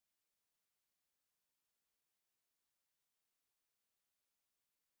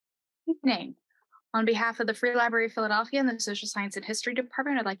Evening. On behalf of the Free Library of Philadelphia and the Social Science and History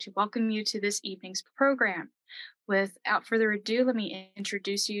Department, I'd like to welcome you to this evening's program. Without further ado, let me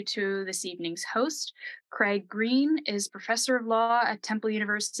introduce you to this evening's host. Craig Green is professor of law at Temple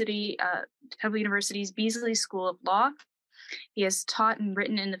University's Beasley School of Law. He has taught and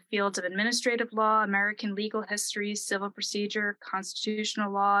written in the fields of administrative law, American legal history, civil procedure,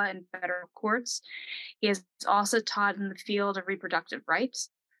 constitutional law, and federal courts. He has also taught in the field of reproductive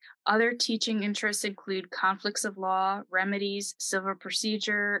rights. Other teaching interests include conflicts of law, remedies, civil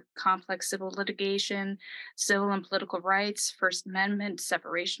procedure, complex civil litigation, civil and political rights, First Amendment,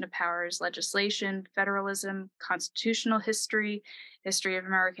 separation of powers legislation, federalism, constitutional history, history of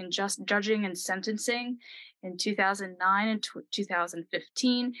American judging and sentencing. In 2009 and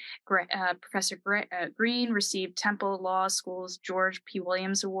 2015, Professor Green received Temple Law School's George P.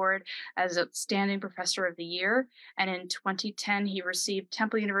 Williams Award as Outstanding Professor of the Year. And in 2010, he received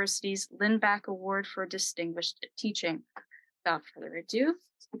Temple University's Lindback Award for Distinguished Teaching. Without further ado,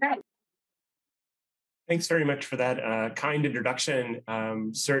 okay. Thanks very much for that kind introduction.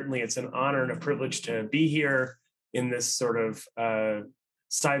 Certainly, it's an honor and a privilege to be here in this sort of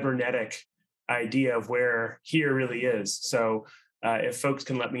cybernetic idea of where here really is. So if folks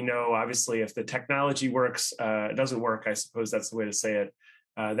can let me know, obviously, if the technology works, it doesn't work, I suppose that's the way to say it,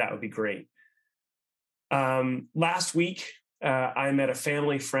 that would be great. Last week, I met a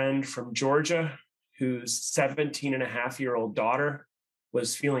family friend from Georgia whose 17-and-a-half-year-old daughter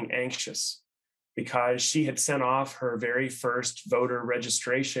was feeling anxious because she had sent off her very first voter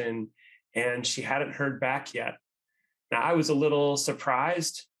registration and she hadn't heard back yet. Now, I was a little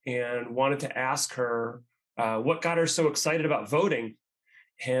surprised and wanted to ask her what got her so excited about voting,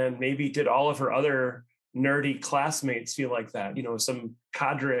 and maybe did all of her other nerdy classmates feel like that, some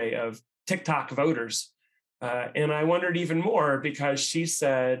cadre of TikTok voters. And I wondered even more because she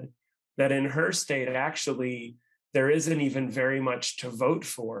said that in her state, actually, there isn't even very much to vote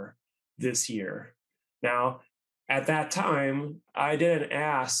for this year. Now, at that time, I didn't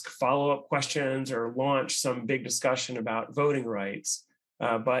ask follow-up questions or launch some big discussion about voting rights.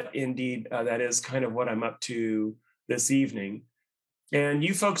 But indeed, that is kind of what I'm up to this evening. And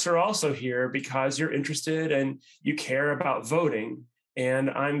you folks are also here because you're interested and you care about voting. And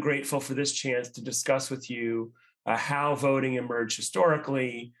I'm grateful for this chance to discuss with you how voting emerged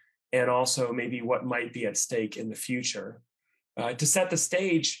historically and also maybe what might be at stake in the future. To set the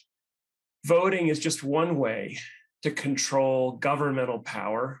stage, voting is just one way to control governmental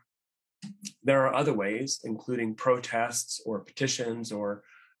power. There are other ways, including protests or petitions or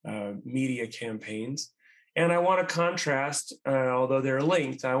media campaigns. And I want to contrast, although they're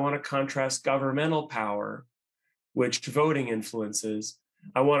linked, I want to contrast governmental power, which voting influences.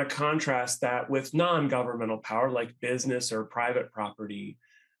 I want to contrast that with non-governmental power, like business or private property,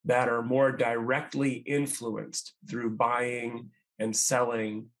 that are more directly influenced through buying and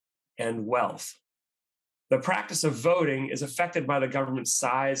selling and wealth. The practice of voting is affected by the government's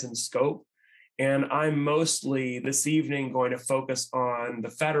size and scope, and I'm mostly this evening going to focus on the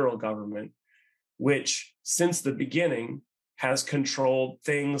federal government, which since the beginning has controlled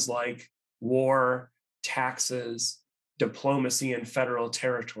things like war, taxes, diplomacy, and federal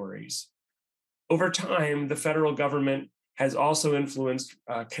territories. Over time, the federal government has also influenced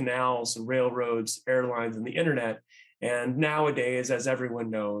canals, railroads, airlines, and the internet. And nowadays, as everyone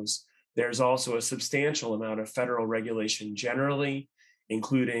knows, there's also a substantial amount of federal regulation generally,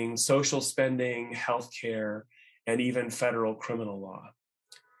 including social spending, healthcare, and even federal criminal law.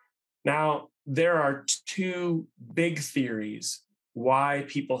 Now, there are two big theories why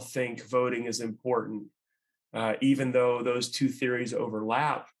people think voting is important, even though those two theories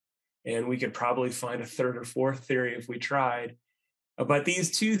overlap, and we could probably find a third or fourth theory if we tried. But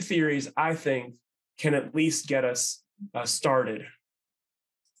these two theories, I think, can at least get us started.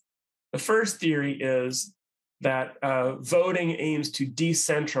 The first theory is that voting aims to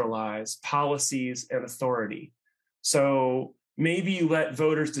decentralize policies and authority. So maybe you let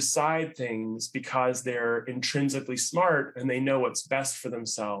voters decide things because they're intrinsically smart and they know what's best for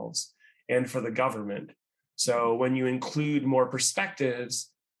themselves and for the government. So when you include more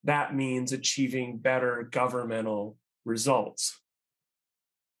perspectives, that means achieving better governmental results.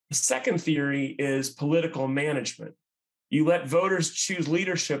 The second theory is political management. You let voters choose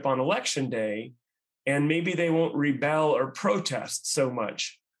leadership on election day, and maybe they won't rebel or protest so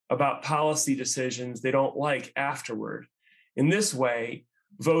much about policy decisions they don't like afterward. In this way,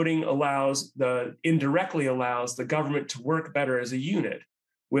 voting indirectly allows the government to work better as a unit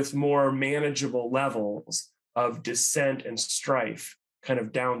with more manageable levels of dissent and strife kind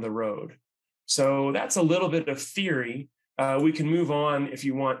of down the road. So that's a little bit of theory we can move on if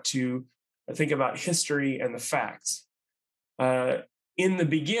you want to think about history and the facts. In the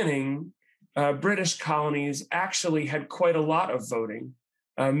beginning, British colonies actually had quite a lot of voting,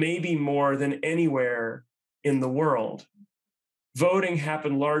 maybe more than anywhere in the world. Voting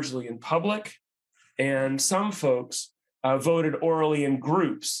happened largely in public, and some folks voted orally in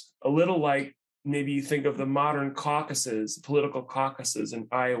groups, a little like maybe you think of the modern caucuses, political caucuses in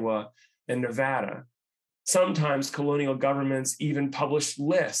Iowa and Nevada. Sometimes colonial governments even published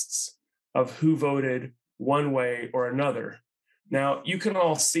lists of who voted one way or another. Now, you can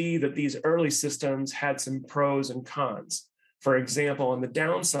all see that these early systems had some pros and cons. For example, on the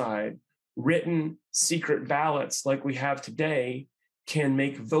downside, written secret ballots like we have today can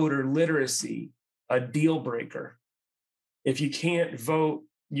make voter literacy a deal breaker. If you can't vote,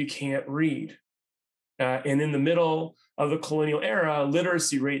 you can't read. And in the middle of the colonial era,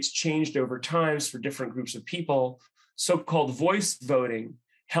 literacy rates changed over times for different groups of people. So-called voice voting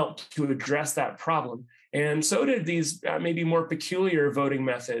helped to address that problem. And so did these maybe more peculiar voting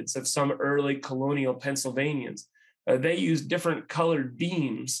methods of some early colonial Pennsylvanians. They used different colored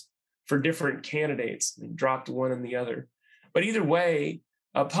beams for different candidates and dropped one and the other. But either way,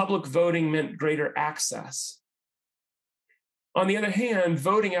 public voting meant greater access. On the other hand,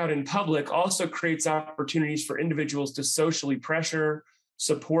 voting out in public also creates opportunities for individuals to socially pressure,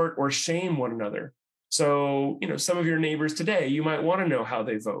 support, or shame one another. So, some of your neighbors today, you might want to know how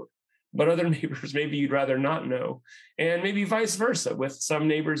they vote, but other neighbors, maybe you'd rather not know. And maybe vice versa. With some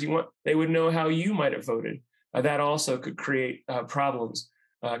neighbors, they would know how you might have voted. That also could create problems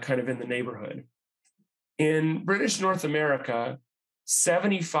kind of in the neighborhood. In British North America,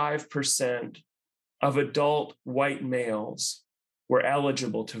 75% of adult white males were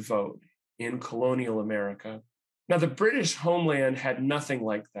eligible to vote in colonial America. Now, the British homeland had nothing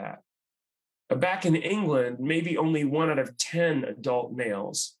like that. Back in England, maybe only 1 out of 10 adult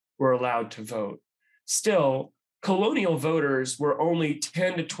males were allowed to vote. Still, colonial voters were only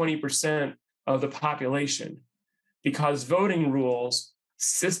 10 to 20% of the population because voting rules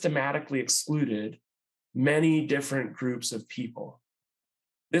systematically excluded many different groups of people.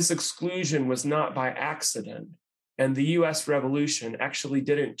 This exclusion was not by accident, and the US Revolution actually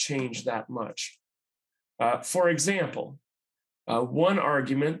didn't change that much. For example, one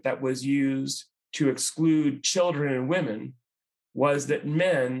argument that was used to exclude children and women was that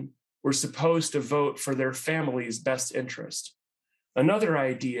men were supposed to vote for their family's best interest. Another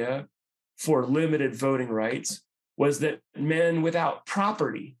idea for limited voting rights was that men without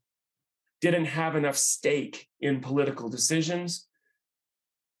property didn't have enough stake in political decisions.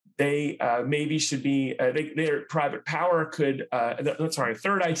 They maybe should be, their private power could,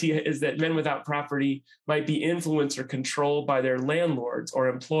 third idea is that men without property might be influenced or controlled by their landlords or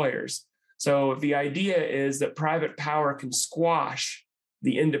employers. So the idea is that private power can squash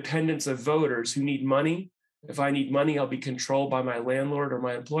the independence of voters who need money. If I need money, I'll be controlled by my landlord or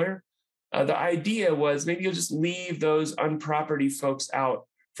my employer. The idea was maybe you'll just leave those unproperty folks out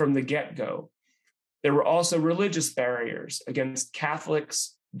from the get-go. There were also religious barriers against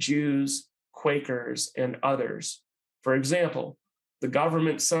Catholics, Jews, Quakers, and others. For example, the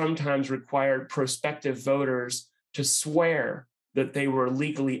government sometimes required prospective voters to swear that they were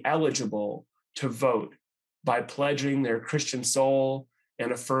legally eligible to vote by pledging their Christian soul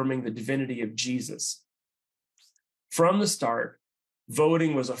and affirming the divinity of Jesus. From the start,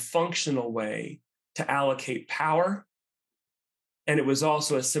 voting was a functional way to allocate power, and it was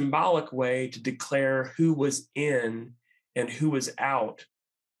also a symbolic way to declare who was in and who was out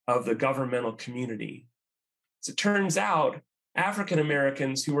of the governmental community. As it turns out, African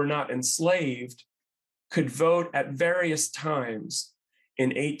Americans who were not enslaved could vote at various times in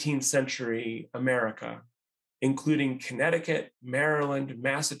 18th century America, including Connecticut, Maryland,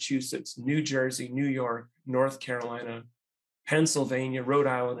 Massachusetts, New Jersey, New York, North Carolina, Pennsylvania, Rhode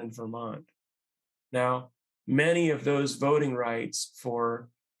Island, and Vermont. Now, many of those voting rights for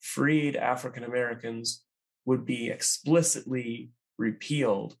freed African Americans would be explicitly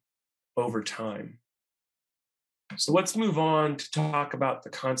repealed over time. So let's move on to talk about the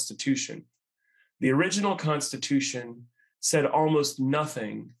Constitution. The original Constitution said almost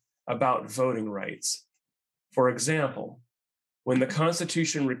nothing about voting rights. For example, when the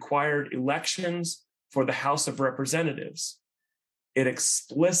Constitution required elections for the House of Representatives, it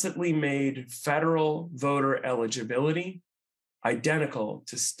explicitly made federal voter eligibility identical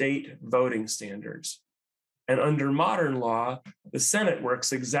to state voting standards. And under modern law, the Senate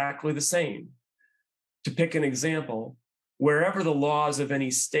works exactly the same. To pick an example, wherever the laws of any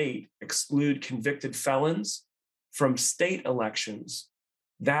state exclude convicted felons from state elections,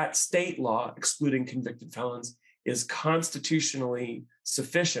 that state law excluding convicted felons is constitutionally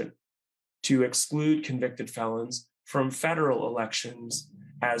sufficient to exclude convicted felons from federal elections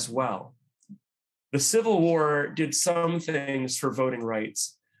as well. The Civil War did some things for voting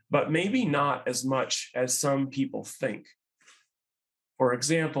rights, but maybe not as much as some people think. For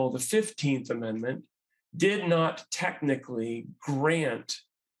example, the 15th Amendment did not technically grant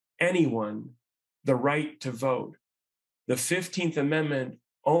anyone the right to vote. The 15th Amendment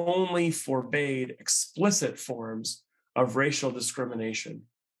only forbade explicit forms of racial discrimination.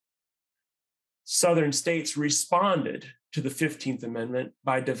 Southern states responded to the 15th Amendment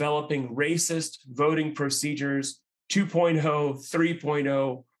by developing racist voting procedures 2.0,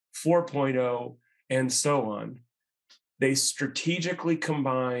 3.0, 4.0, and so on. They strategically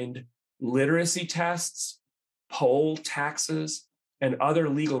combined literacy tests, poll taxes, and other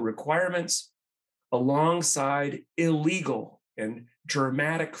legal requirements alongside illegal and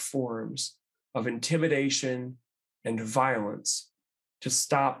dramatic forms of intimidation and violence to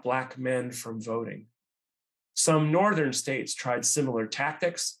stop Black men from voting. Some northern states tried similar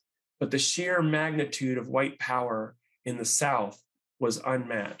tactics, but the sheer magnitude of white power in the South was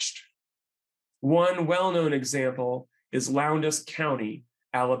unmatched. One well-known example is Lowndes County,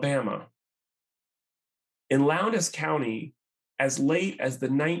 Alabama. In Lowndes County, as late as the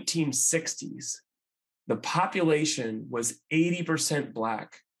 1960s, the population was 80%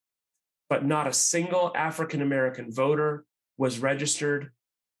 Black, but not a single African-American voter was registered,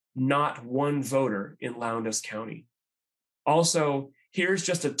 not one voter in Lowndes County. Also, here's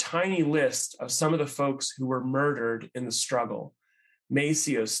just a tiny list of some of the folks who were murdered in the struggle: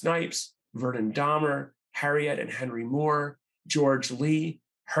 Maceo Snipes, Vernon Dahmer, Harriet and Henry Moore, George Lee,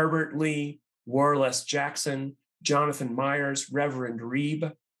 Herbert Lee, Warless Jackson, Jonathan Myers, Reverend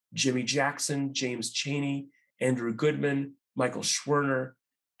Reeb, Jimmy Jackson, James Chaney, Andrew Goodman, Michael Schwerner,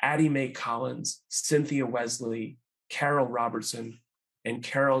 Addie Mae Collins, Cynthia Wesley, Carol Robertson, and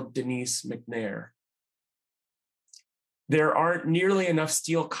Carol Denise McNair. There aren't nearly enough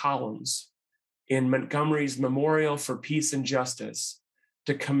steel columns in Montgomery's Memorial for Peace and Justice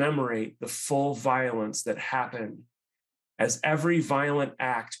to commemorate the full violence that happened, as every violent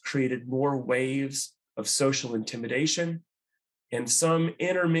act created more waves of social intimidation, and some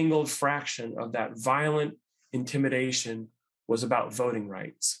intermingled fraction of that violent intimidation was about voting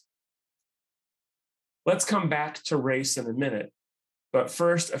rights. Let's come back to race in a minute, but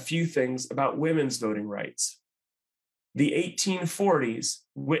first, a few things about women's voting rights. The 1840s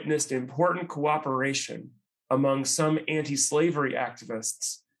witnessed important cooperation among some anti-slavery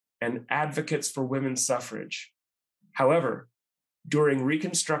activists and advocates for women's suffrage. However, during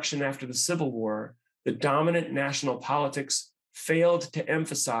Reconstruction after the Civil War, the dominant national politics failed to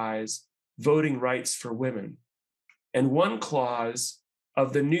emphasize voting rights for women. And one clause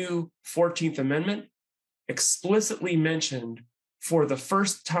of the new 14th Amendment explicitly mentioned for the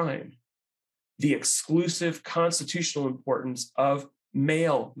first time the exclusive constitutional importance of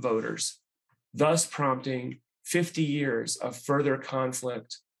male voters, thus prompting 50 years of further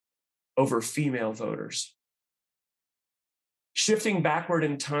conflict over female voters. Shifting backward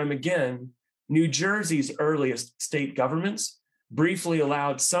in time again, New Jersey's earliest state governments briefly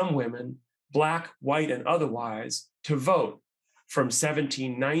allowed some women, Black, white, and otherwise, to vote from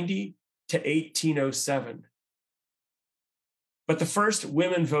 1790 to 1807. But the first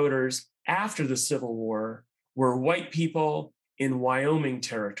women voters after the Civil War were white people in Wyoming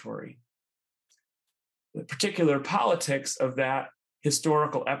territory. The particular politics of that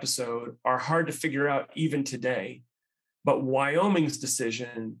historical episode are hard to figure out even today, but Wyoming's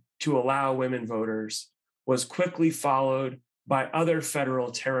decision to allow women voters was quickly followed by other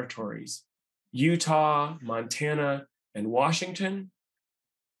federal territories, Utah, Montana, and Washington,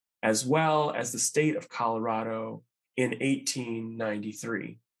 as well as the state of Colorado in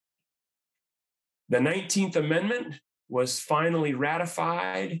 1893. The 19th Amendment was finally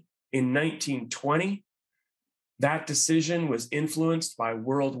ratified in 1920. That decision was influenced by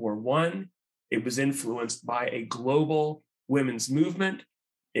World War I. It was influenced by a global women's movement.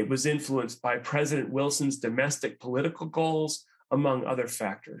 It was influenced by President Wilson's domestic political goals, among other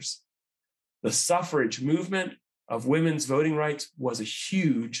factors. The suffrage movement of women's voting rights was a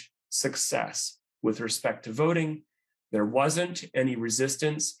huge success with respect to voting. There wasn't any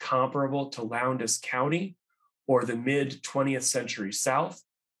resistance comparable to Lowndes County or the mid-20th century South.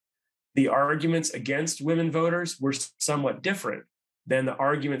 The arguments against women voters were somewhat different than the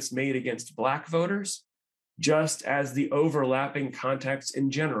arguments made against Black voters, just as the overlapping context in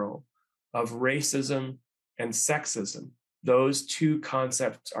general of racism and sexism. Those two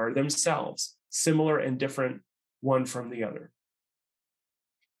concepts are themselves similar and different one from the other.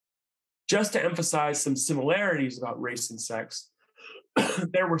 Just to emphasize some similarities about race and sex,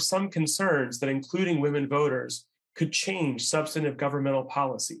 there were some concerns that including women voters could change substantive governmental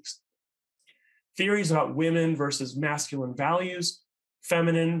policies. Theories about women versus masculine values,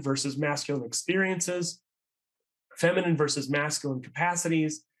 feminine versus masculine experiences, feminine versus masculine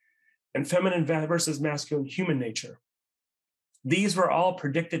capacities, and feminine versus masculine human nature. These were all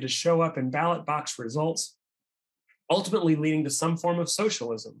predicted to show up in ballot box results, ultimately leading to some form of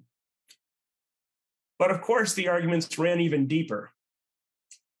socialism. But of course, the arguments ran even deeper,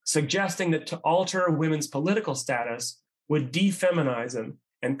 suggesting that to alter women's political status would defeminize them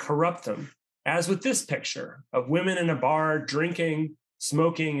and corrupt them, as with this picture of women in a bar drinking,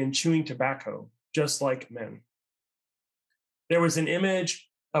 smoking, and chewing tobacco, just like men. There was an image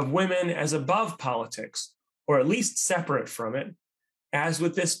of women as above politics, or at least separate from it, as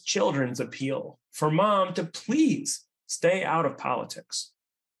with this children's appeal for mom to please stay out of politics.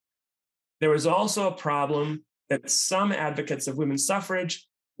 There was also a problem that some advocates of women's suffrage,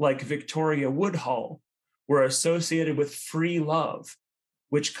 like Victoria Woodhull, were associated with free love,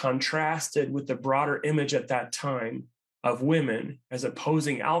 which contrasted with the broader image at that time of women as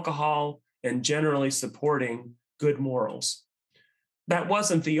opposing alcohol and generally supporting good morals. That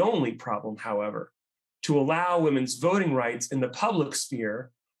wasn't the only problem, however. To allow women's voting rights in the public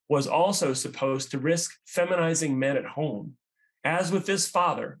sphere was also supposed to risk feminizing men at home, as with this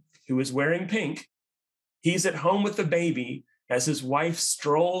father who is wearing pink. He's at home with the baby as his wife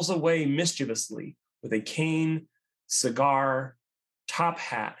strolls away mischievously with a cane, cigar, top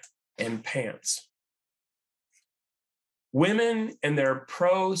hat, and pants. Women and their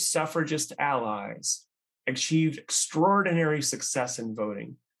pro-suffragist allies achieved extraordinary success in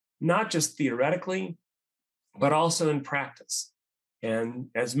voting, not just theoretically, but also in practice. And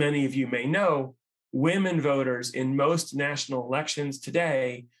as many of you may know, women voters in most national elections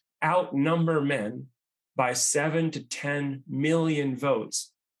today outnumber men by 7 to 10 million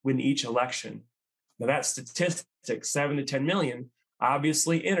votes win each election. Now that statistic, 7 to 10 million,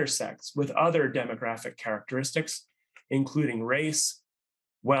 obviously intersects with other demographic characteristics, including race,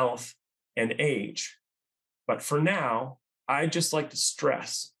 wealth, and age. But for now, I'd just like to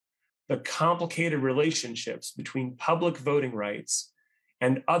stress the complicated relationships between public voting rights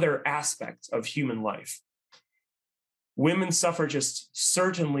and other aspects of human life. Women suffragists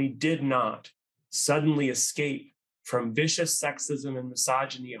certainly did not suddenly escape from vicious sexism and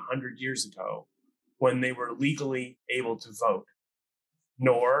misogyny 100 years ago when they were legally able to vote,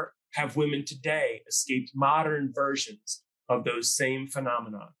 nor have women today escaped modern versions of those same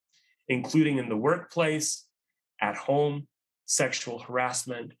phenomena, including in the workplace, at home, sexual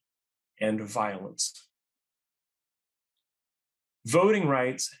harassment, and violence. Voting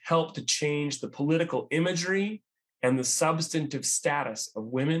rights help to change the political imagery and the substantive status of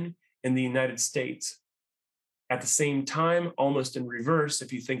women in the United States. At the same time, almost in reverse,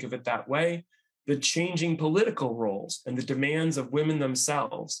 if you think of it that way, the changing political roles and the demands of women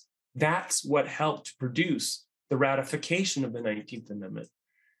themselves, that's what helped produce the ratification of the 19th Amendment.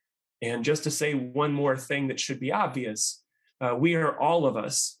 And just to say one more thing that should be obvious, we are all of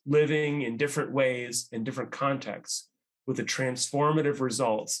us living in different ways in different contexts with the transformative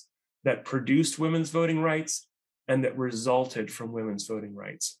results that produced women's voting rights and that resulted from women's voting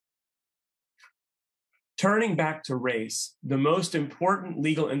rights. Turning back to race, the most important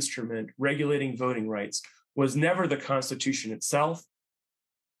legal instrument regulating voting rights was never the Constitution itself.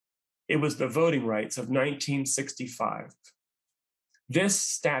 It was the Voting Rights of 1965. This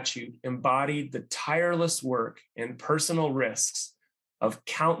statute embodied the tireless work and personal risks of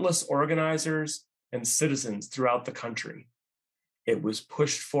countless organizers and citizens throughout the country. It was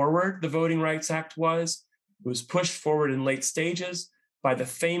pushed forward, the Voting Rights Act was. It was pushed forward in late stages by the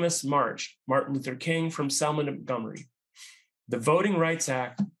famous march, Martin Luther King from Selma to Montgomery. The Voting Rights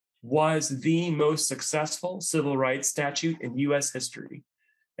Act was the most successful civil rights statute in US history,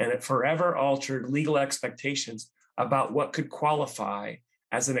 and it forever altered legal expectations about what could qualify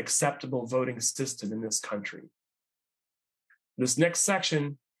as an acceptable voting system in this country. This next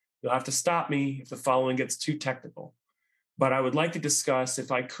section, you'll have to stop me if the following gets too technical, but I would like to discuss,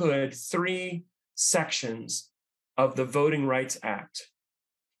 if I could, 3 sections of the Voting Rights Act.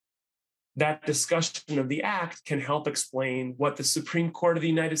 That discussion of the act can help explain what the Supreme Court of the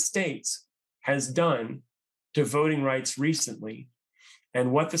United States has done to voting rights recently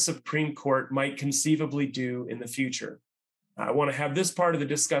and what the Supreme Court might conceivably do in the future. I want to have this part of the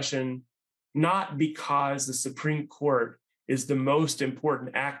discussion not because the Supreme Court is the most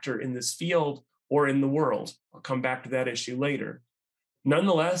important actor in this field or in the world. I'll come back to that issue later.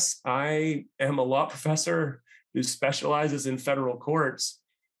 Nonetheless, I am a law professor who specializes in federal courts,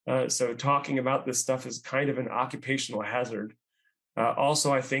 So talking about this stuff is kind of an occupational hazard.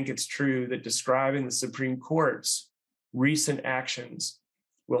 Also, I think it's true that describing the Supreme Court's recent actions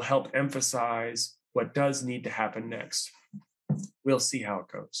will help emphasize what does need to happen next. We'll see how it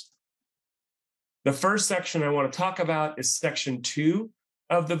goes. The first section I want to talk about is Section 2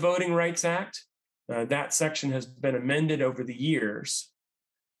 of the Voting Rights Act. That section has been amended over the years.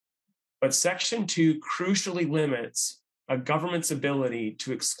 But Section 2 crucially limits a government's ability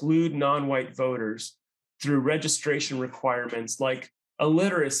to exclude non-white voters through registration requirements like a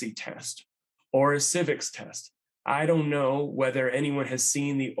literacy test or a civics test. I don't know whether anyone has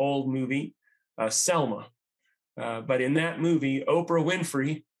seen the old movie, Selma, but in that movie, Oprah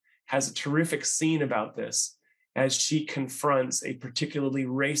Winfrey has a terrific scene about this as she confronts a particularly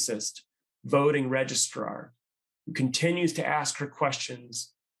racist voting registrar who continues to ask her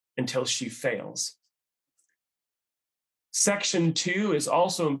questions until she fails. Section 2 is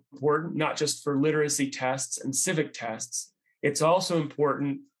also important, not just for literacy tests and civic tests. It's also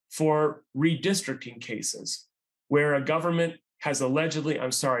important for redistricting cases where a government has allegedly,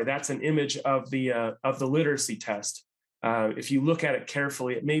 I'm sorry, that's an image of the literacy test. If you look at it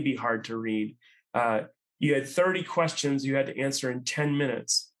carefully, it may be hard to read. You had 30 questions you had to answer in 10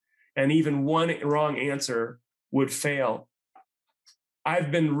 minutes, and even one wrong answer would fail.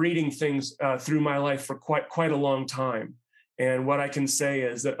 I've been reading things through my life for quite a long time. And what I can say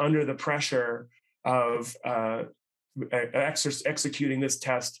is that under the pressure of executing this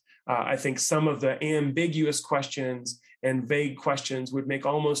test, I think some of the ambiguous questions and vague questions would make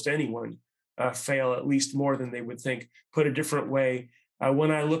almost anyone fail at least more than they would think. Put a different way,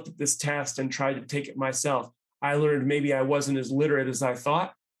 when I looked at this test and tried to take it myself, I learned maybe I wasn't as literate as I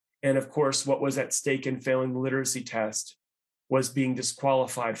thought. And of course, what was at stake in failing the literacy test was being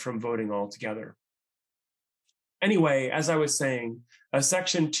disqualified from voting altogether. Anyway, as I was saying,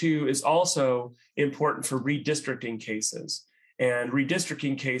 Section 2 is also important for redistricting cases. And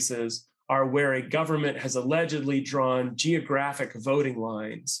redistricting cases are where a government has allegedly drawn geographic voting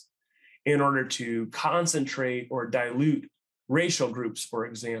lines in order to concentrate or dilute racial groups, for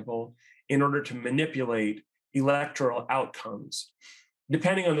example, in order to manipulate electoral outcomes.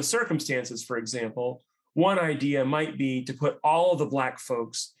 Depending on the circumstances, for example, one idea might be to put all of the Black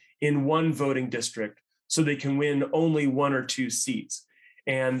folks in one voting district so they can win only 1 or 2 seats.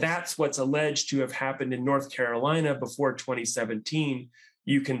 And that's what's alleged to have happened in North Carolina before 2017.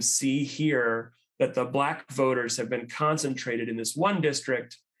 You can see here that the Black voters have been concentrated in this one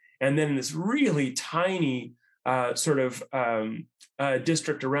district, and then in this really tiny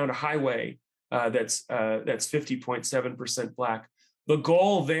district around a highway that's 50.7% Black. The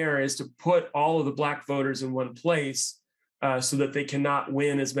goal there is to put all of the Black voters in one place so that they cannot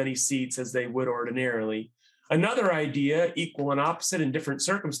win as many seats as they would ordinarily. Another idea, equal and opposite in different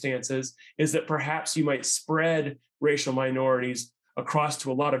circumstances, is that perhaps you might spread racial minorities across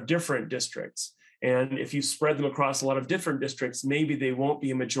to a lot of different districts. And if you spread them across a lot of different districts, maybe they won't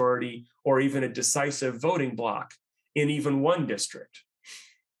be a majority or even a decisive voting bloc in even one district.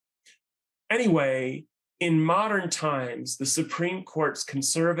 Anyway, in modern times, the Supreme Court's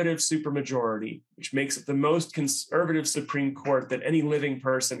conservative supermajority, which makes it the most conservative Supreme Court that any living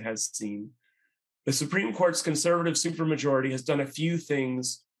person has seen, the Supreme Court's conservative supermajority has done a few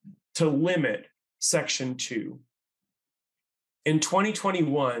things to limit Section 2. In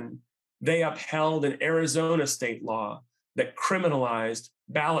 2021, they upheld an Arizona state law that criminalized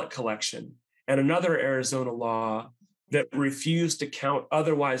ballot collection and another Arizona law that refused to count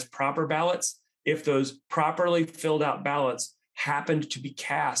otherwise proper ballots if those properly filled out ballots happened to be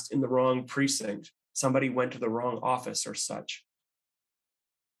cast in the wrong precinct. Somebody went to the wrong office or such.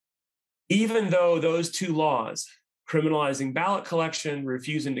 Even though those 2 laws, criminalizing ballot collection,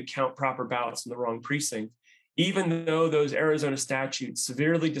 refusing to count proper ballots in the wrong precinct, even though those Arizona statutes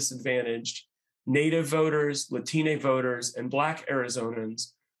severely disadvantaged Native voters, Latino voters, and Black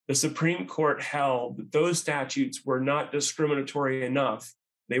Arizonans, the Supreme Court held that those statutes were not discriminatory enough.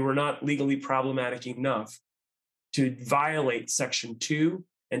 They were not legally problematic enough to violate Section 2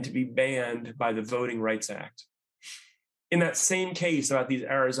 and to be banned by the Voting Rights Act. In that same case about these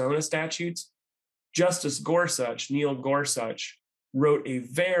Arizona statutes, Justice Gorsuch, Neil Gorsuch, wrote a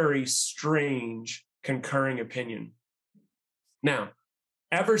very strange concurring opinion. Now,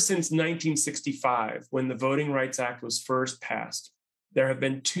 ever since 1965, when the Voting Rights Act was first passed, there have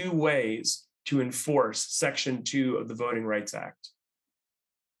been 2 ways to enforce Section 2 of the Voting Rights Act.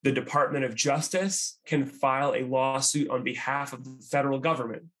 The Department of Justice can file a lawsuit on behalf of the federal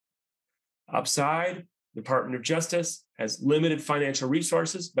government. Upside, the Department of Justice has limited financial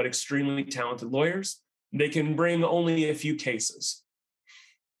resources, but extremely talented lawyers. They can bring only a few cases.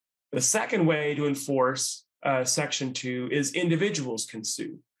 The second way to enforce Section 2 is individuals can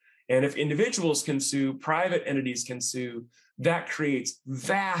sue. And if individuals can sue, private entities can sue, that creates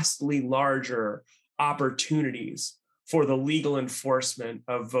vastly larger opportunities for the legal enforcement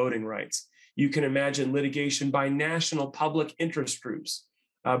of voting rights. You can imagine litigation by national public interest groups,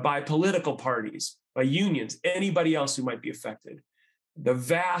 by political parties, by unions, anybody else who might be affected. The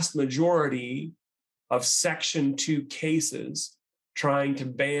vast majority of Section 2 cases trying to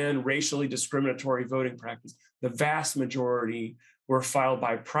ban racially discriminatory voting practice, the vast majority were filed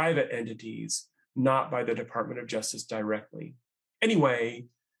by private entities, not by the Department of Justice directly. Anyway,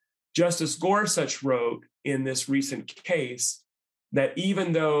 Justice Gorsuch wrote in this recent case that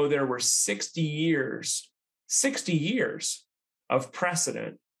even though there were 60 years of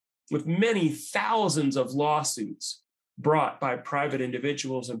precedent with many thousands of lawsuits brought by private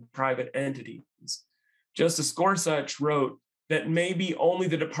individuals and private entities, Justice Gorsuch wrote that maybe only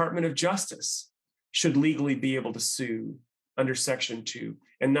the Department of Justice should legally be able to sue under Section 2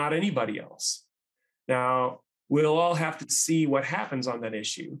 and not anybody else. Now, we'll all have to see what happens on that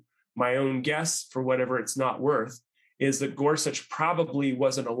issue. My own guess, for whatever it's not worth, is that Gorsuch probably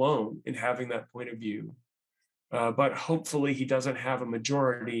wasn't alone in having that point of view. But hopefully he doesn't have a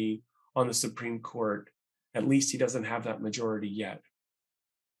majority on the Supreme Court. At least he doesn't have that majority yet.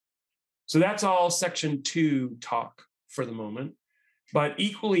 So that's all Section 2 talk for the moment. But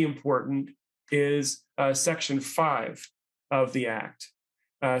equally important is Section 5 of the Act.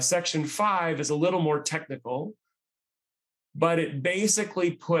 Section 5 is a little more technical, but it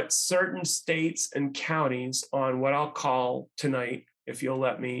basically puts certain states and counties on what I'll call tonight, if you'll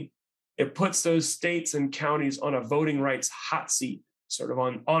let me, it puts those states and counties on a voting rights hot seat, sort of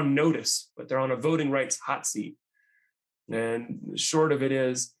on notice, but they're on a voting rights hot seat. And the short of it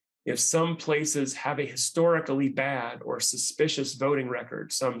is, if some places have a historically bad or suspicious voting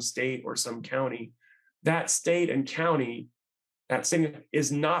record, some state or some county, that state and county, that thing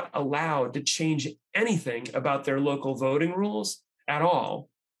is not allowed to change anything about their local voting rules at all,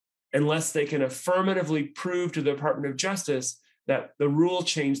 unless they can affirmatively prove to the Department of Justice that the rule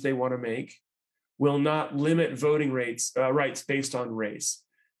change they want to make will not limit voting rights based on race.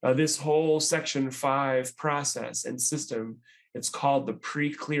 This whole Section 5 process and system, it's called the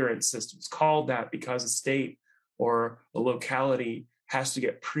pre-clearance system. It's called that because a state or a locality has to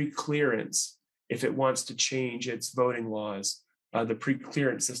get pre-clearance if it wants to change its voting laws, the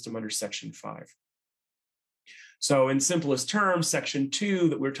pre-clearance system under Section 5. So in simplest terms, Section 2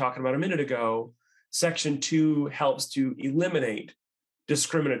 that we were talking about a minute ago, Section 2 helps to eliminate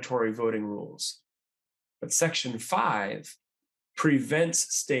discriminatory voting rules. But Section 5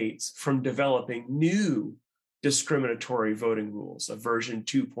 prevents states from developing new discriminatory voting rules, a version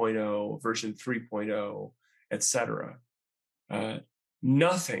 2.0, version 3.0, et cetera.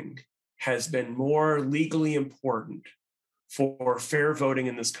 Nothing has been more legally important for fair voting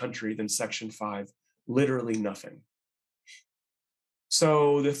in this country than Section 5, literally nothing.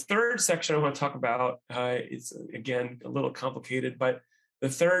 So the third section I want to talk about is, again, a little complicated, but the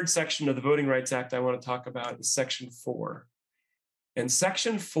third section of the Voting Rights Act I want to talk about is Section 4. And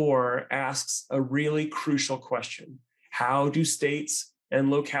Section 4 asks a really crucial question. How do states and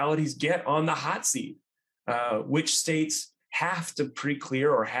localities get on the hot seat? Which states have to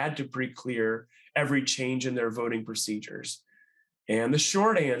pre-clear or had to pre-clear every change in their voting procedures? And the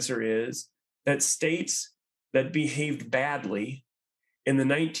short answer is that states that behaved badly in the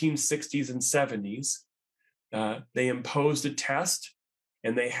 1960s and 70s, they imposed a test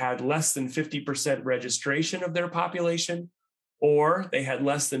and they had less than 50% registration of their population, or they had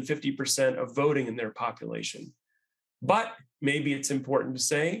less than 50% of voting in their population. But maybe it's important to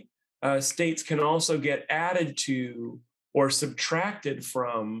say, states can also get added to or subtracted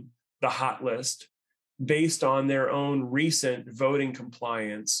from the hot list based on their own recent voting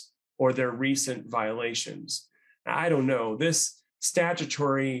compliance or their recent violations. Now, I don't know, this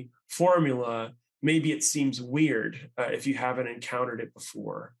statutory formula, maybe it seems weird if you haven't encountered it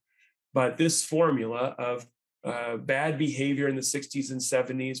before, but this formula of bad behavior in the 60s and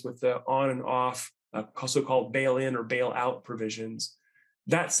 70s with the on and off, so-called bail-in or bail-out provisions,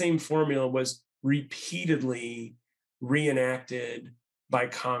 that same formula was repeatedly reenacted by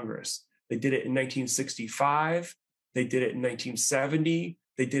Congress. They did it in 1965, they did it in 1970,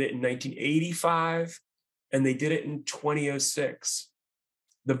 they did it in 1985, and they did it in 2006.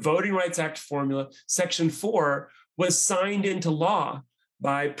 The Voting Rights Act formula, Section 4, was signed into law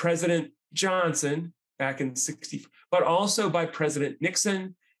by President Johnson back in '60, but also by President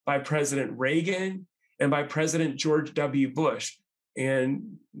Nixon, by President Reagan, and by President George W. Bush.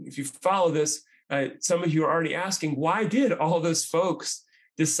 And if you follow this, some of you are already asking, why did all those folks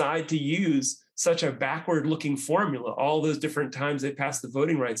decide to use such a backward-looking formula all those different times they passed the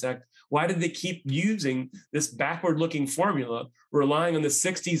Voting Rights Act? Why did they keep using this backward-looking formula, relying on the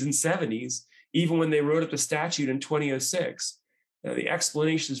 60s and 70s, even when they wrote up the statute in 2006? The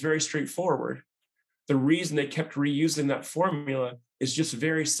explanation is very straightforward. The reason they kept reusing that formula is just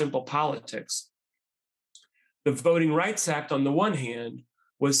very simple politics. The Voting Rights Act, on the one hand,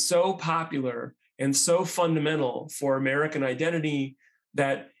 was so popular and so fundamental for American identity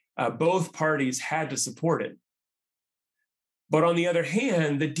that both parties had to support it. But on the other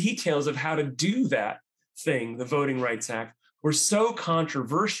hand, the details of how to do that thing, the Voting Rights Act, were so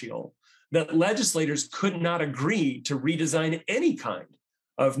controversial that legislators could not agree to redesign any kind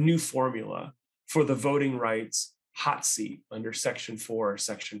of new formula for the voting rights hot seat under Section 4 or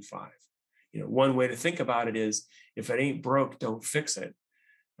Section 5. One way to think about it is, if it ain't broke, don't fix it.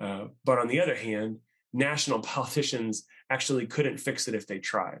 But on the other hand, national politicians actually couldn't fix it if they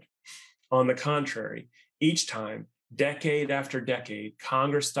tried. On the contrary, each time, decade after decade,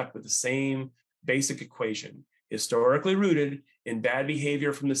 Congress stuck with the same basic equation, historically rooted in bad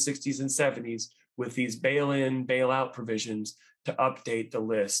behavior from the 60s and 70s, with these bail-in, bail-out provisions to update the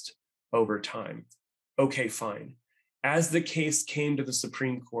list over time. Okay, fine. As the case came to the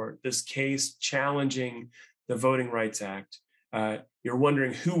Supreme Court, this case challenging the Voting Rights Act, you're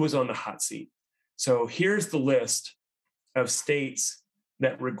wondering who was on the hot seat. So here's the list of states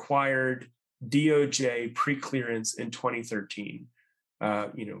that required DOJ preclearance in 2013. I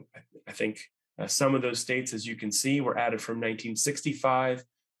think some of those states, as you can see, were added from 1965,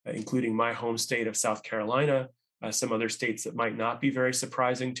 including my home state of South Carolina, some other states that might not be very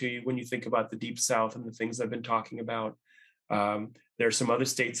surprising to you when you think about the Deep South and the things I've been talking about. There are some other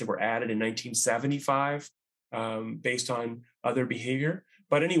states that were added in 1975 based on other behavior.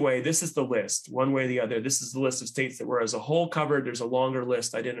 But anyway, this is the list, one way or the other. This is the list of states that were as a whole covered. There's a longer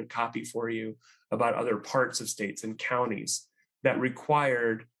list I didn't copy for you about other parts of states and counties that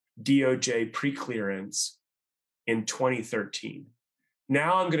required DOJ preclearance in 2013.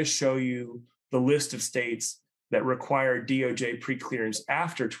 Now I'm going to show you the list of states that require DOJ preclearance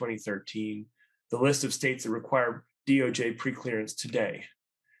after 2013, the list of states that require DOJ preclearance today.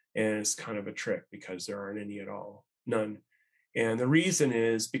 And it's kind of a trick because there aren't any at all, none. And the reason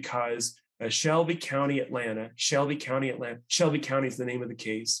is because Shelby County is the name of the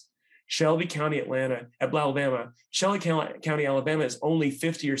case. Shelby County, Alabama is only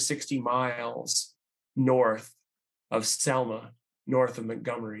 50 or 60 miles north of Selma, north of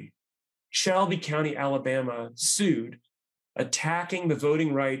Montgomery. Shelby County, Alabama sued, attacking the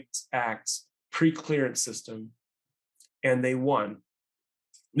Voting Rights Act's preclearance system, and they won.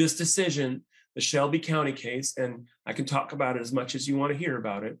 This decision, the Shelby County case, and I can talk about it as much as you want to hear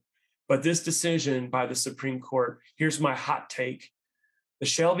about it, but this decision by the Supreme Court, here's my hot take. The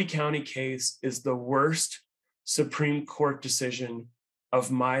Shelby County case is the worst Supreme Court decision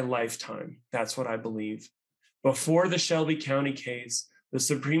of my lifetime. That's what I believe. Before the Shelby County case, the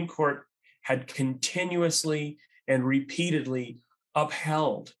Supreme Court had continuously and repeatedly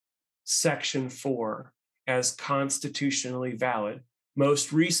upheld Section 4 as constitutionally valid.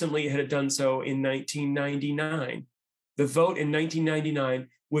 Most recently, it had done so in 1999. The vote in 1999,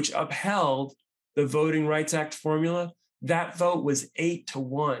 which upheld the Voting Rights Act formula, that vote was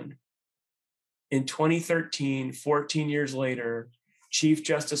 8-1. In 2013, 14 years later, Chief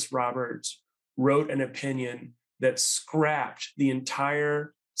Justice Roberts wrote an opinion that scrapped the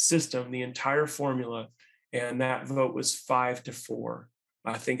entire system, the entire formula, and that vote was 5-4.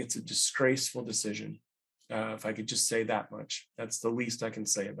 I think it's a disgraceful decision. If I could just say that much, that's the least I can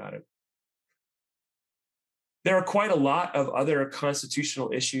say about it. There are quite a lot of other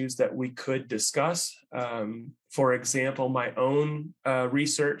constitutional issues that we could discuss. For example, my own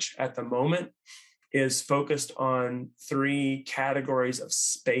research at the moment is focused on 3 categories of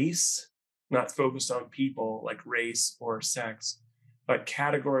space, not focused on people like race or sex, but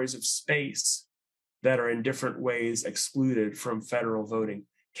categories of space that are in different ways excluded from federal voting,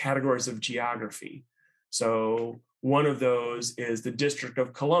 categories of geography. So one of those is the District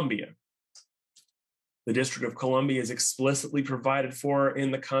of Columbia. The District of Columbia is explicitly provided for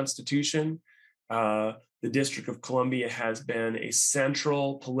in the Constitution. The District of Columbia has been a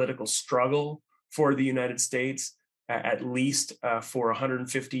central political struggle for the United States, at least for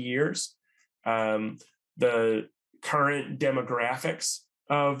 150 years. The current demographic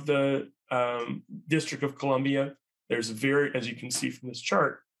of the District of Columbia, there's as you can see from this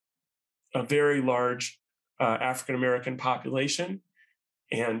chart, a very large African-American population.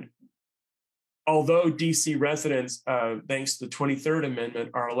 And although DC residents, thanks to the 23rd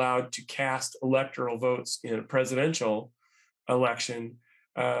Amendment, are allowed to cast electoral votes in a presidential election,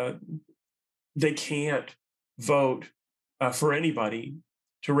 uh, they can't vote for anybody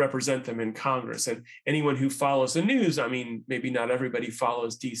to represent them in Congress. And anyone who follows the news, I mean, maybe not everybody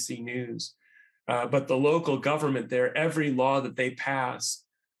follows DC news, but the local government there, every law that they pass,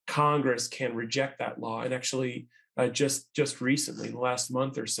 Congress can reject that law. And actually, just recently, the last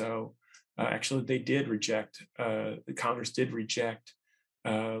month or so, actually, they did reject, Congress did reject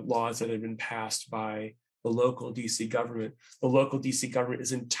laws that had been passed by the local DC government. The local DC government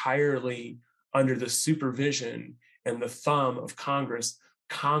is entirely under the supervision and the thumb of Congress,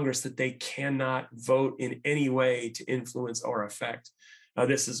 that they cannot vote in any way to influence or affect.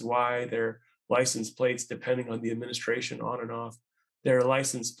 This is why their license plates, depending on the administration on and off, their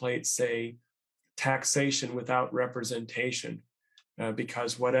license plates say taxation without representation,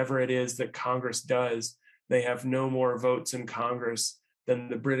 because whatever it is that Congress does, they have no more votes in Congress than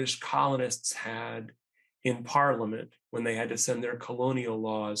the British colonists had in Parliament when they had to send their colonial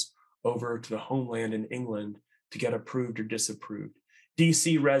laws over to the homeland in England to get approved or disapproved.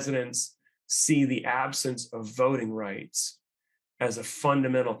 DC residents see the absence of voting rights as a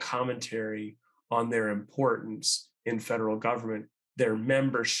fundamental commentary on their importance in federal government, their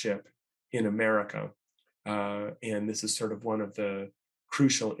membership in America. And this is sort of one of the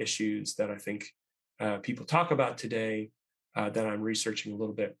crucial issues that I think people talk about today that I'm researching a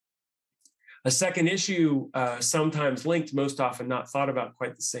little bit. A second issue, sometimes linked, most often not thought about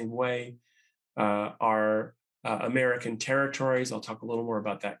quite the same way, are American territories. I'll talk a little more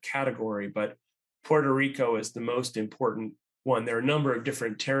about that category, but Puerto Rico is the most important one. There are a number of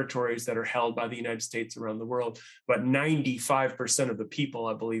different territories that are held by the United States around the world, but 95% of the people,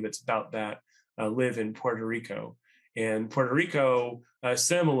 I believe it's about that, live in Puerto Rico. And Puerto Rico,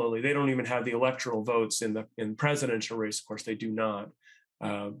 similarly, they don't even have the electoral votes in the presidential race. Of course, they do not.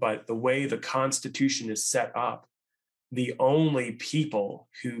 But the way the Constitution is set up, the only people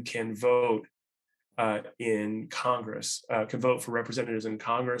who can vote in Congress, can vote for representatives in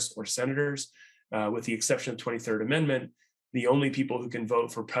Congress or senators, with the exception of the 23rd Amendment, the only people who can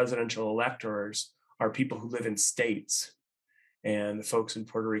vote for presidential electors are people who live in states, and the folks in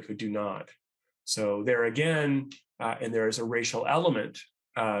Puerto Rico do not. So there again, and there is a racial element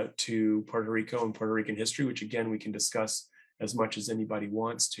to Puerto Rico and Puerto Rican history, which again, we can discuss as much as anybody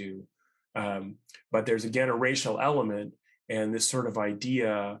wants to. But there's again a racial element, and this sort of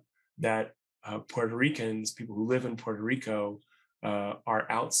idea that Puerto Ricans, people who live in Puerto Rico, are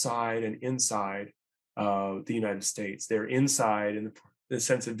outside and inside the United States. They're inside in the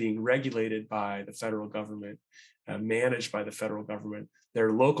sense of being regulated by the federal government, managed by the federal government.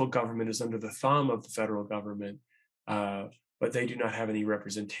 Their local government is under the thumb of the federal government, but they do not have any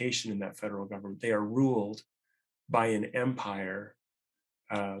representation in that federal government. They are ruled by an empire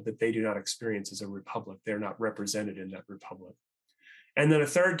that they do not experience as a republic. They're not represented in that republic. And then a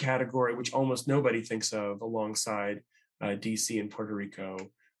third category, which almost nobody thinks of alongside DC and Puerto Rico,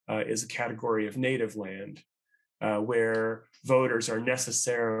 is a category of native land, where voters are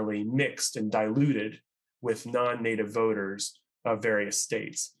necessarily mixed and diluted with non-native voters of various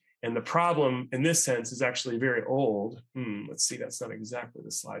states. And the problem in this sense is actually very old. Let's see, that's not exactly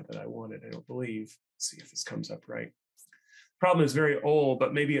the slide that I wanted, I don't believe. Let's see if this comes up right. Problem is very old,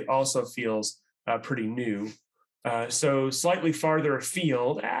 but maybe it also feels pretty new. So slightly farther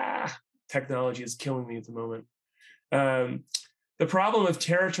afield, technology is killing me at the moment. The problem of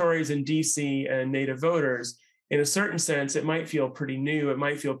territories in DC and native voters, in a certain sense, it might feel pretty new, it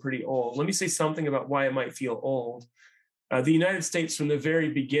might feel pretty old. Let me say something about why it might feel old. The United States from the very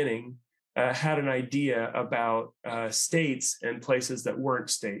beginning had an idea about states and places that weren't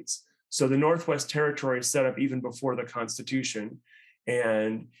states. So the Northwest Territories set up even before the Constitution.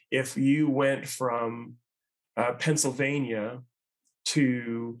 And if you went from Pennsylvania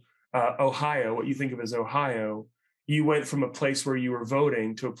to Ohio, what you think of as Ohio, you went from a place where you were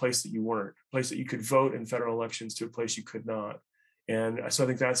voting to a place that you weren't, a place that you could vote in federal elections to a place you could not. And so I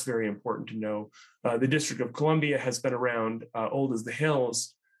think that's very important to know. The District of Columbia has been around old as the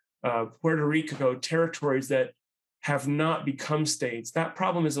hills. Puerto Rico, territories that have not become states, that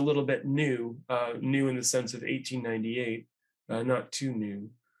problem is a little bit new, new in the sense of 1898, not too new.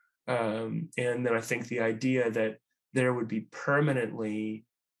 And then I think the idea that there would be permanently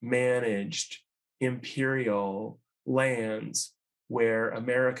managed imperial lands where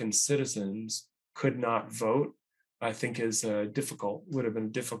American citizens could not vote, I think is would have been a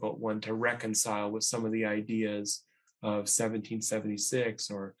difficult one to reconcile with some of the ideas of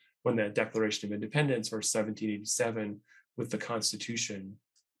 1776 or when the Declaration of Independence or 1787 with the Constitution.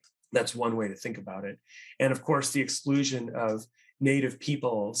 That's one way to think about it. And of course, the exclusion of Native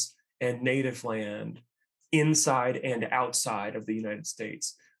peoples and native land inside and outside of the United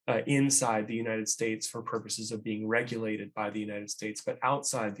States. Inside the United States for purposes of being regulated by the United States, but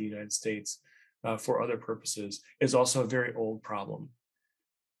outside the United States for other purposes is also a very old problem.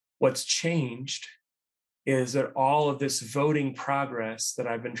 What's changed is that all of this voting progress that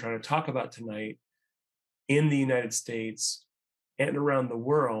I've been trying to talk about tonight in the United States and around the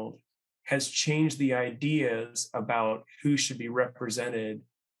world has changed the ideas about who should be represented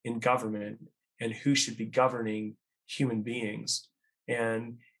in government and who should be governing human beings.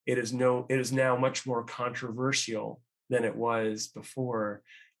 And it is now much more controversial than it was before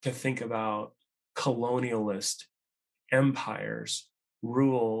to think about colonialist empires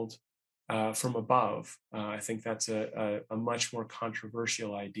ruled from above. I think that's a much more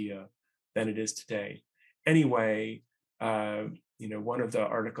controversial idea than it is today. Anyway, one of the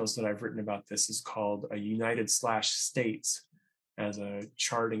articles that I've written about this is called "A United/States" as a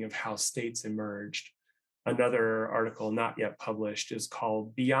charting of how states emerged. Another article not yet published is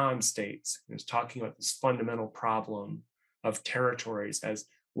called "Beyond States." It's talking about this fundamental problem of territories as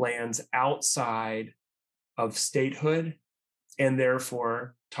lands outside of statehood, and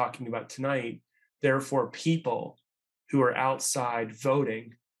therefore, talking about tonight, therefore people who are outside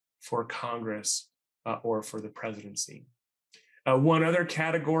voting for Congress or for the presidency. One other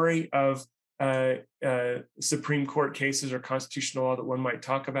category of Supreme Court cases or constitutional law that one might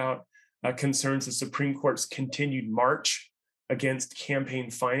talk about concerns the Supreme Court's continued march against campaign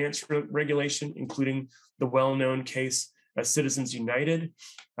finance regulation, including the well-known case Citizens United.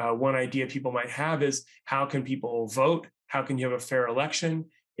 One idea people might have is, how can people vote? How can you have a fair election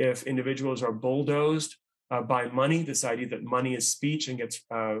if individuals are bulldozed by money? This idea that money is speech and gets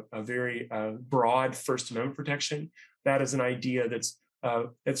a very broad First Amendment protection. That is an idea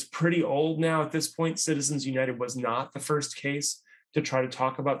that's pretty old now at this point. Citizens United was not the first case to try to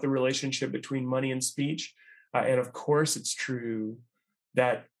talk about the relationship between money and speech. And of course, it's true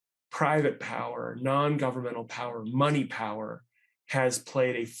that private power, non-governmental power, money power has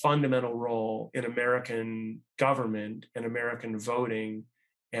played a fundamental role in American government and American voting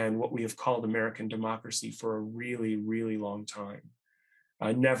and what we have called American democracy for a really, really long time.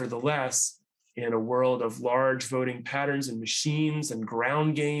 Nevertheless, in a world of large voting patterns and machines and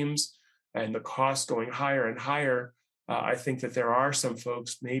ground games and the cost going higher and higher, I think that there are some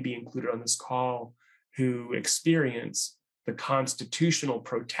folks, maybe included on this call, who experience the constitutional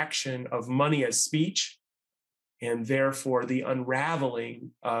protection of money as speech, and therefore the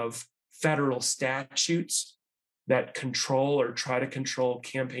unraveling of federal statutes that control or try to control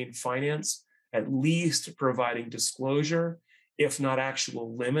campaign finance, at least providing disclosure, if not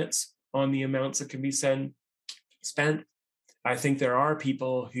actual limits on the amounts that can be spent. I think there are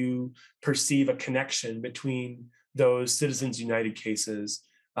people who perceive a connection between those Citizens United cases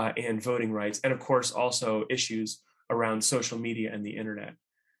and voting rights, and of course also issues around social media and the internet.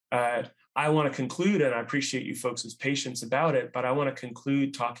 I want to conclude, and I appreciate you folks' patience about it, but I want to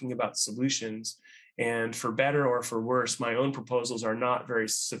conclude talking about solutions. And for better or for worse, my own proposals are not very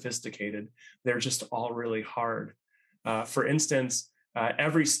sophisticated. They're just all really hard. For instance,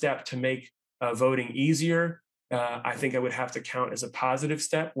 every step to make voting easier, I think I would have to count as a positive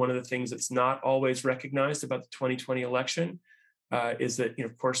step. One of the things that's not always recognized about the 2020 election is that,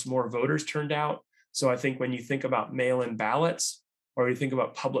 of course, more voters turned out. So I think when you think about mail-in ballots, or you think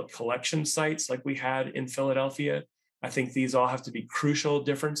about public collection sites like we had in Philadelphia, I think these all have to be crucial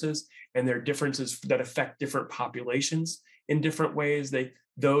differences, and they're differences that affect different populations in different ways.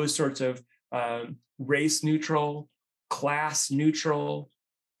 Those sorts of race-neutral, class-neutral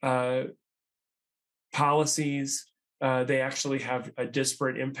policies, they actually have a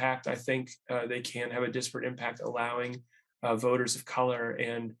disparate impact. I think they can have a disparate impact, allowing voters of color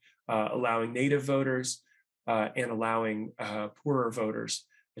and allowing Native voters and allowing poorer voters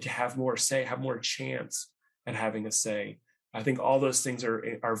to have more say, have more chance at having a say. I think all those things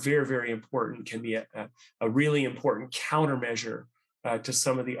are very, very important, can be a really important countermeasure to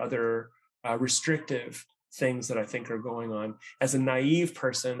some of the other restrictive things that I think are going on. As a naive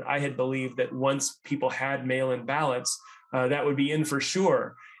person, I had believed that once people had mail-in ballots, that would be in for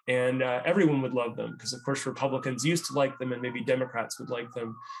sure. And everyone would love them, because of course Republicans used to like them, and maybe Democrats would like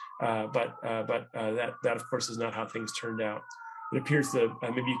them. But that of course is not how things turned out. It appears that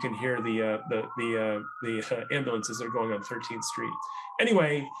maybe you can hear the ambulances that are going on 13th Street.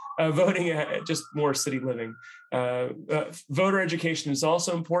 Anyway, voting, just more city living. Voter education is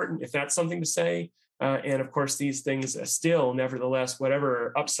also important, if that's something to say. And of course, these things still, nevertheless,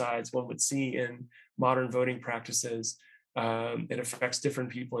 whatever upsides one would see in modern voting practices, it affects different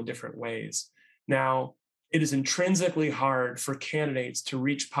people in different ways. Now, it is intrinsically hard for candidates to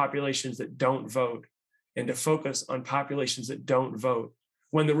reach populations that don't vote and to focus on populations that don't vote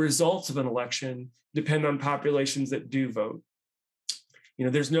when the results of an election depend on populations that do vote.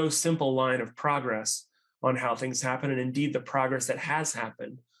 There's no simple line of progress on how things happen. And indeed, the progress that has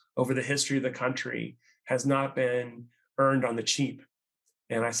happened over the history of the country has not been earned on the cheap.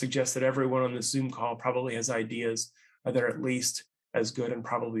 And I suggest that everyone on this Zoom call probably has ideas that are at least as good and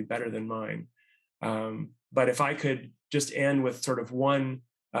probably better than mine. But if I could just end with sort of one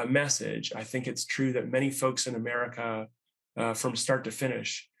message, I think it's true that many folks in America, from start to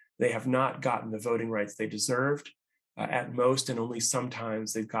finish, they have not gotten the voting rights they deserved. At most, and only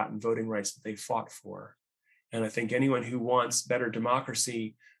sometimes, they've gotten voting rights that they fought for. And I think anyone who wants better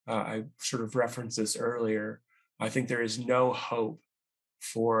democracy, I sort of referenced this earlier, I think there is no hope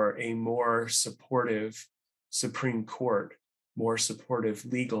for a more supportive Supreme Court, more supportive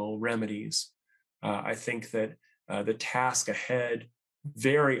legal remedies. I think that the task ahead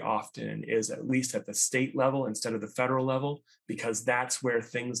very often is at least at the state level instead of the federal level, because that's where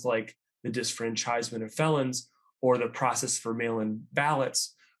things like the disfranchisement of felons or the process for mail-in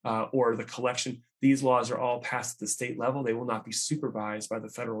ballots or the collection, these laws are all passed at the state level. They will not be supervised by the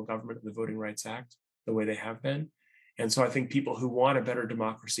federal government and the Voting Rights Act the way they have been. And so I think people who want a better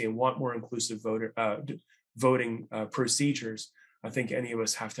democracy and want more inclusive voting procedures, I think any of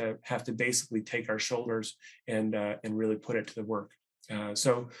us have to basically take our shoulders and really put it to the work.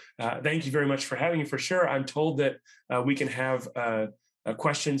 So thank you very much for having me. For sure, I'm told that we can have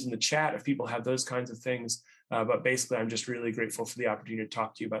questions in the chat if people have those kinds of things. But basically, I'm just really grateful for the opportunity to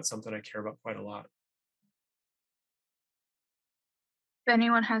talk to you about something I care about quite a lot. If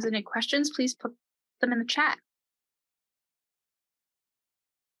anyone has any questions, please put them in the chat.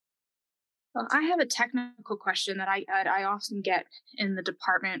 Well, I have a technical question that I often get in the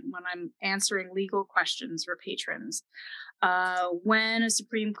department when I'm answering legal questions for patrons. When a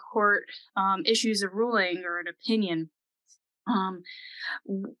Supreme Court issues a ruling or an opinion,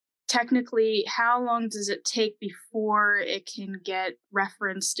 technically, how long does it take before it can get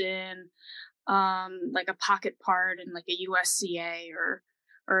referenced in like a pocket part in like a USCA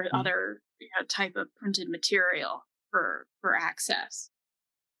or other type of printed material for access?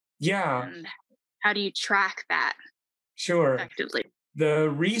 Yeah. And how do you track that? Sure. Effectively? The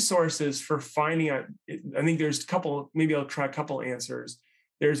resources for finding out, I think there's a couple, maybe I'll try a couple answers.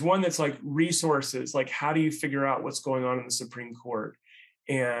 There's one that's like resources, like how do you figure out what's going on in the Supreme Court?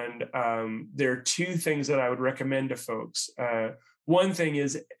 And there are two things that I would recommend to folks. One thing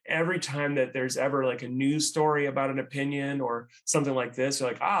is every time that there's ever like a news story about an opinion or something like this, you're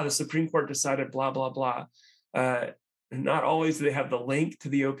like, the Supreme Court decided blah, blah, blah. Not always do they have the link to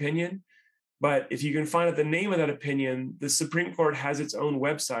the opinion, but if you can find out the name of that opinion, the Supreme Court has its own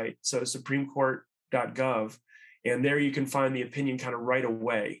website, so supremecourt.gov, and there you can find the opinion kind of right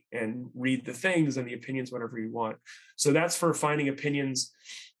away and read the things and the opinions whenever you want. So that's for finding opinions,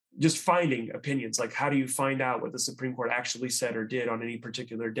 just finding opinions, like how do you find out what the Supreme Court actually said or did on any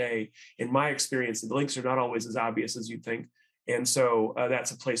particular day? In my experience, the links are not always as obvious as you'd think, and so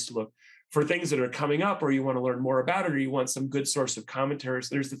that's a place to look. For things that are coming up or you want to learn more about it or you want some good source of commentaries,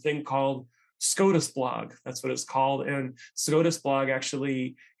 there's the thing called SCOTUS blog. That's what it's called. And SCOTUS blog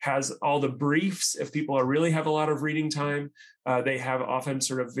actually has all the briefs. If people really have a lot of reading time, they have often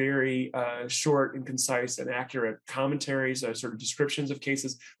sort of very short and concise and accurate commentaries, sort of descriptions of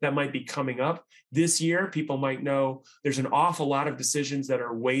cases that might be coming up. This year, people might know there's an awful lot of decisions that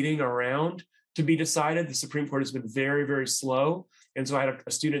are waiting around to be decided. The Supreme Court has been very, very slow. And so I had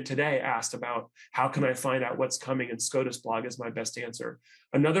a student today asked about how can I find out what's coming, and SCOTUS blog is my best answer.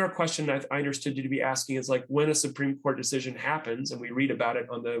 Another question I understood you to be asking is like when a Supreme Court decision happens and we read about it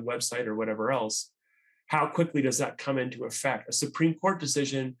on the website or whatever else, how quickly does that come into effect? A Supreme Court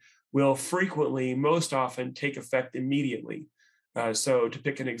decision will frequently, most often, take effect immediately. So to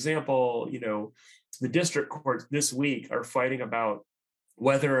pick an example, the district courts this week are fighting about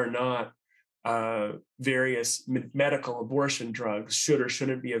whether or not various medical abortion drugs should or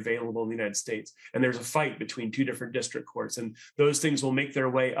shouldn't be available in the United States. And there's a fight between two different district courts, and those things will make their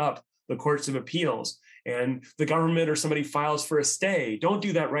way up the courts of appeals. And the government or somebody files for a stay. Don't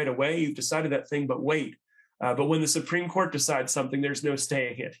do that right away. You've decided that thing, but wait. But when the Supreme Court decides something, there's no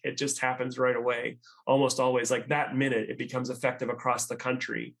staying it. It just happens right away. Almost always, like that minute, it becomes effective across the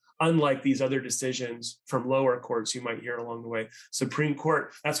country. Unlike these other decisions from lower courts you might hear along the way. Supreme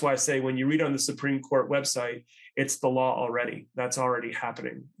Court, that's why I say when you read on the Supreme Court website, it's the law already. That's already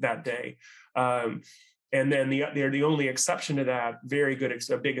happening that day. And then they're the only exception to that,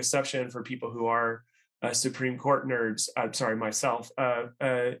 a big exception for people who are Supreme Court nerds, myself,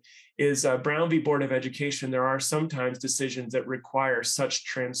 is Brown v. Board of Education. There are sometimes decisions that require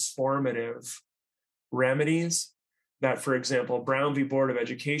such transformative remedies that, for example, Brown v. Board of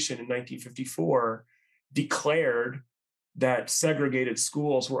Education in 1954 declared that segregated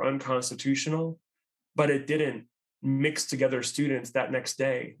schools were unconstitutional, but it didn't mix together students that next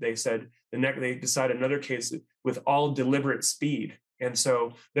day. They said they decided another case with all deliberate speed. And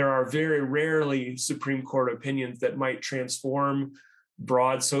so there are very rarely Supreme Court opinions that might transform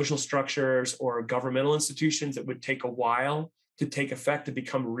broad social structures or governmental institutions that would take a while to take effect, to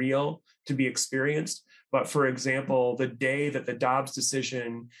become real, to be experienced. But for example, the day that the Dobbs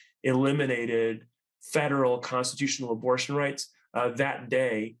decision eliminated federal constitutional abortion rights, that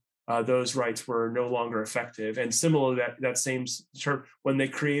day, those rights were no longer effective. And similarly, that same term, when they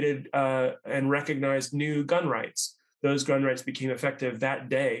created and recognized new gun rights, those gun rights became effective that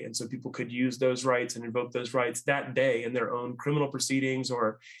day. And so people could use those rights and invoke those rights that day in their own criminal proceedings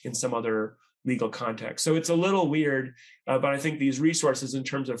or in some other legal context. So it's a little weird, but I think these resources in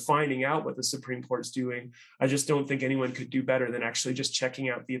terms of finding out what the Supreme Court's doing, I just don't think anyone could do better than actually just checking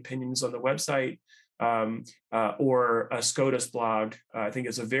out the opinions on the website or a SCOTUS blog. I think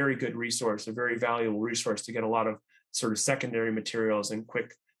is a very good resource, a very valuable resource to get a lot of sort of secondary materials and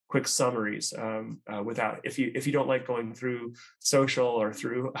quick summaries without, if you don't like going through social or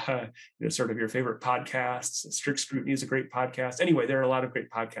through sort of your favorite podcasts. Strict Scrutiny is a great podcast. Anyway, there are a lot of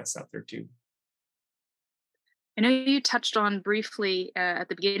great podcasts out there too. I know you touched on briefly at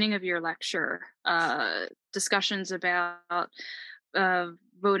the beginning of your lecture discussions about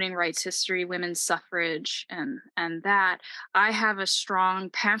voting rights history, women's suffrage, and that. I have a strong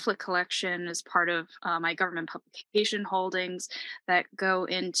pamphlet collection as part of my government publication holdings that go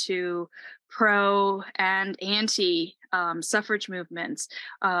into pro and anti suffrage movements.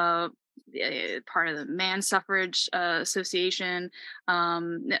 Part of the Man Suffrage Association. A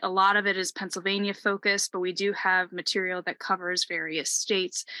lot of it is Pennsylvania focused, but we do have material that covers various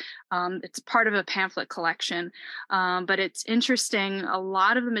states. It's part of a pamphlet collection, but it's interesting. A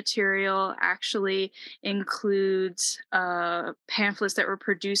lot of the material actually includes pamphlets that were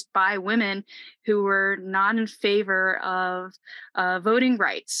produced by women who were not in favor of voting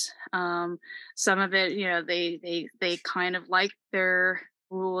rights. Some of it, they kind of liked their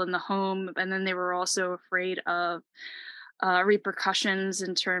rule in the home, and then they were also afraid of repercussions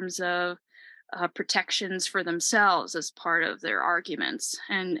in terms of protections for themselves as part of their arguments.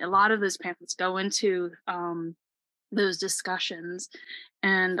 And a lot of those pamphlets go into those discussions.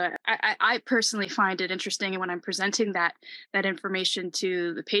 And I personally find it interesting, and when I'm presenting that information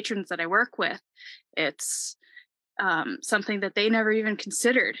to the patrons that I work with, it's something that they never even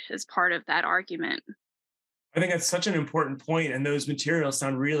considered as part of that argument. I think that's such an important point, and those materials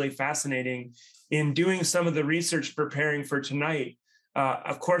sound really fascinating. In doing some of the research preparing for tonight,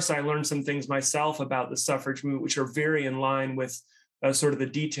 of course, I learned some things myself about the suffrage movement, which are very in line with sort of the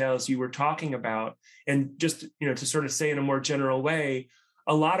details you were talking about. And just to sort of say in a more general way,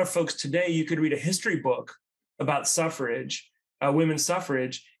 a lot of folks today, you could read a history book about suffrage, women's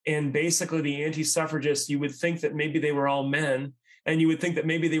suffrage, and basically the anti-suffragists, you would think that maybe they were all men. And you would think that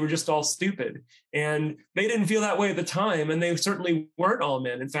maybe they were just all stupid. And they didn't feel that way at the time. And they certainly weren't all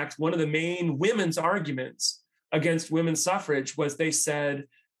men. In fact, one of the main women's arguments against women's suffrage was they said,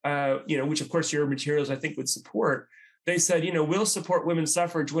 which of course your materials I think would support. They said, we'll support women's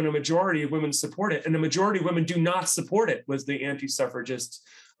suffrage when a majority of women support it. And the majority of women do not support it, was the anti-suffragists'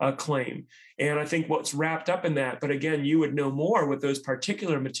 claim. And I think what's wrapped up in that, but again, you would know more with those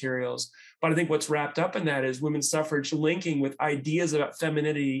particular materials, but I think what's wrapped up in that is women's suffrage linking with ideas about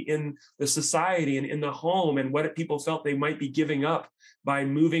femininity in the society and in the home, and what people felt they might be giving up by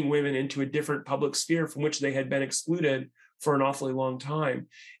moving women into a different public sphere from which they had been excluded for an awfully long time.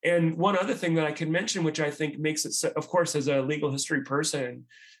 And one other thing that I can mention, which I think makes it, of course, as a legal history person,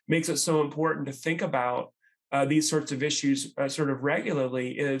 makes it so important to think about these sorts of issues sort of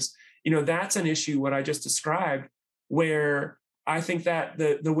regularly is, that's an issue, what I just described, where I think that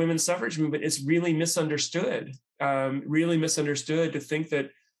the women's suffrage movement is really misunderstood to think that,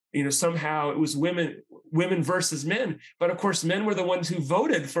 somehow it was women versus men. But of course, men were the ones who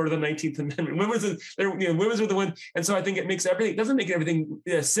voted for the 19th Amendment. Women were the ones. And so I think it doesn't make everything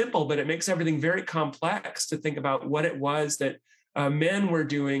simple, but it makes everything very complex to think about what it was that men were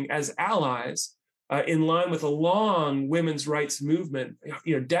doing as allies in line with a long women's rights movement,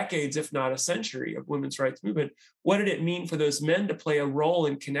 decades, if not a century of women's rights movement. What did it mean for those men to play a role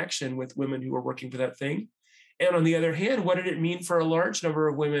in connection with women who were working for that thing? And on the other hand, what did it mean for a large number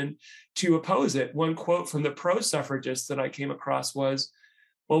of women to oppose it? One quote from the pro-suffragists that I came across was,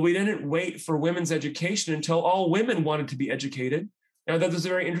 well, we didn't wait for women's education until all women wanted to be educated. Now, that was a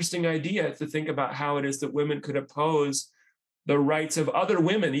very interesting idea to think about how it is that women could oppose the rights of other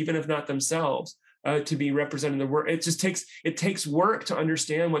women, even if not themselves, to be represented in the work. It takes work to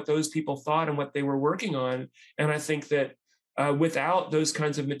understand what those people thought and what they were working on. And I think that without those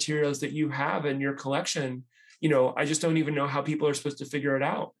kinds of materials that you have in your collection, I just don't even know how people are supposed to figure it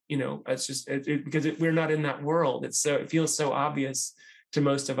out. It's just because we're not in that world. It feels so obvious to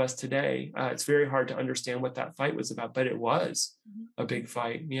most of us today. It's very hard to understand what that fight was about, but it was a big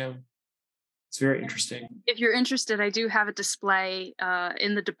fight. Yeah, it's very interesting. If you're interested, I do have a display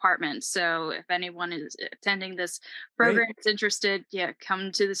in the department. So if anyone is attending this program is interested,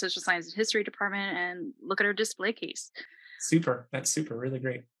 come to the Social Science and History department and look at our display case. Super. That's super. Really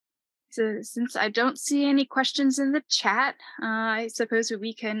great. So since I don't see any questions in the chat, I suppose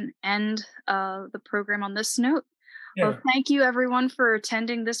we can end the program on this note. Yeah. Well, thank you everyone for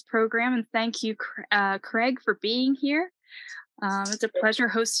attending this program, and thank you, Craig, for being here. It's a pleasure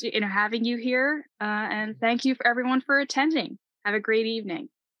having you here, and thank you for everyone for attending. Have a great evening.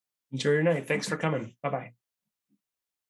 Enjoy your night. Thanks for coming. Bye-bye.